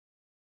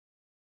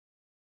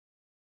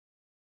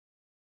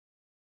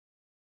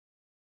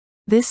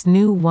This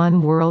new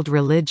one-world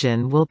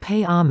religion will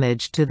pay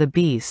homage to the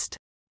beast.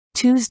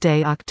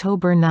 Tuesday,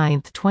 October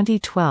 9,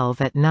 2012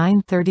 at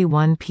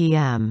 9:31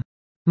 p.m.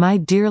 My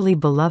dearly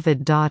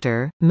beloved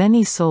daughter,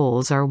 many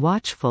souls are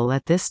watchful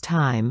at this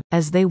time,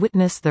 as they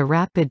witness the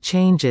rapid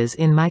changes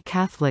in my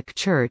Catholic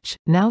Church,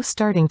 now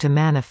starting to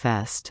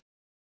manifest.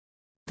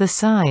 The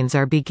signs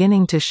are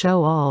beginning to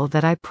show all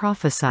that I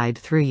prophesied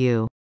through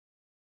you.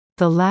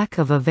 The lack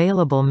of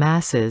available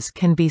masses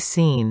can be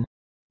seen.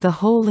 The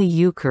Holy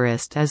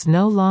Eucharist is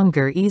no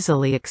longer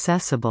easily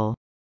accessible.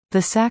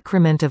 The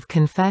sacrament of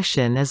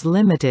confession is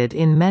limited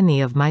in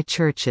many of my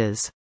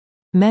churches.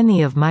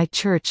 Many of my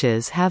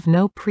churches have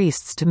no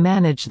priests to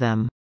manage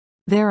them.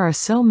 There are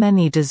so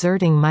many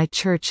deserting my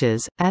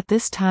churches, at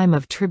this time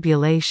of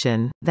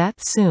tribulation, that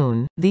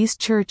soon, these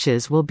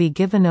churches will be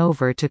given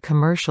over to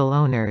commercial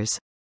owners.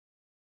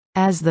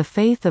 As the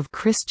faith of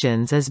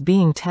Christians is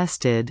being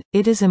tested,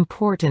 it is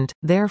important,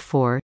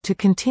 therefore, to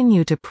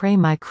continue to pray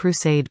my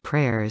crusade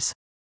prayers.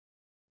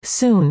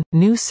 Soon,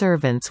 new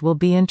servants will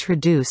be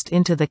introduced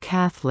into the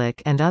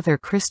Catholic and other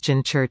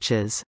Christian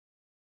churches.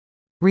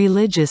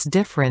 Religious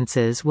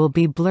differences will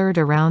be blurred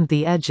around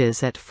the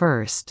edges at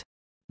first.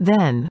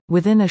 Then,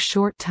 within a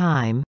short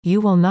time,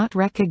 you will not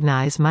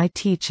recognize my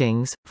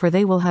teachings, for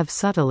they will have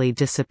subtly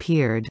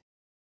disappeared.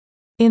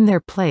 In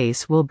their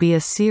place will be a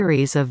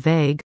series of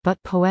vague,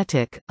 but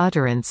poetic,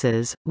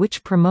 utterances,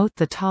 which promote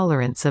the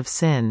tolerance of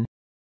sin.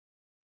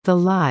 The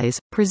lies,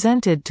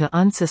 presented to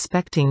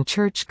unsuspecting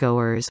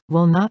churchgoers,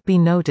 will not be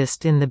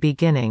noticed in the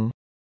beginning.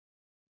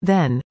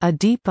 Then, a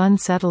deep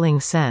unsettling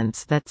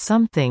sense that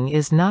something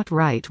is not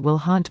right will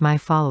haunt my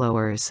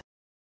followers.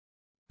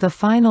 The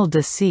final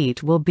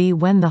deceit will be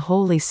when the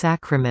holy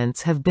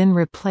sacraments have been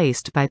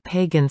replaced by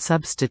pagan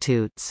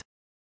substitutes.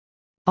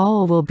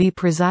 All will be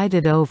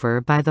presided over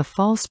by the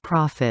false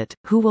prophet,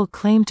 who will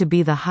claim to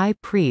be the high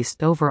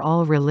priest over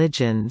all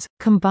religions,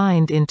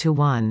 combined into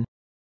one.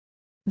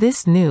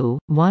 This new,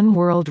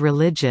 one-world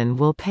religion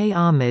will pay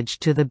homage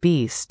to the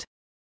beast.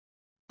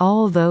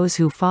 All those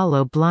who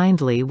follow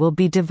blindly will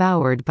be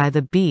devoured by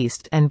the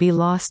beast and be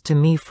lost to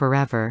me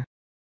forever.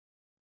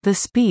 The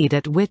speed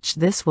at which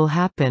this will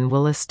happen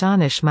will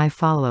astonish my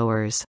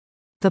followers.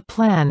 The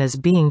plan is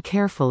being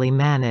carefully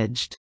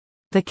managed.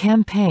 The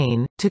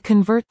campaign, to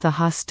convert the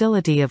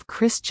hostility of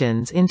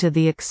Christians into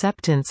the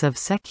acceptance of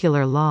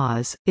secular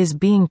laws, is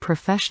being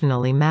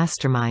professionally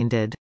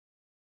masterminded.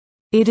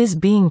 It is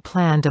being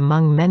planned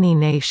among many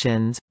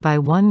nations, by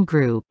one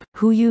group,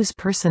 who use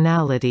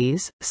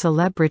personalities,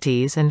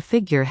 celebrities and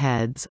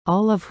figureheads,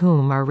 all of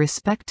whom are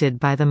respected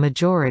by the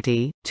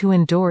majority, to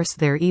endorse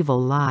their evil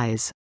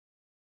lies.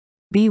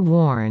 Be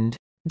warned.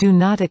 Do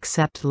not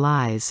accept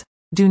lies.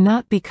 Do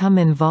not become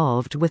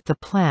involved with the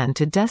plan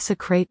to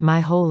desecrate my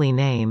holy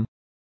name.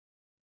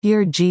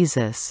 Your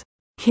Jesus,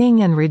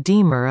 King and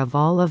Redeemer of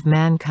all of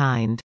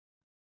mankind.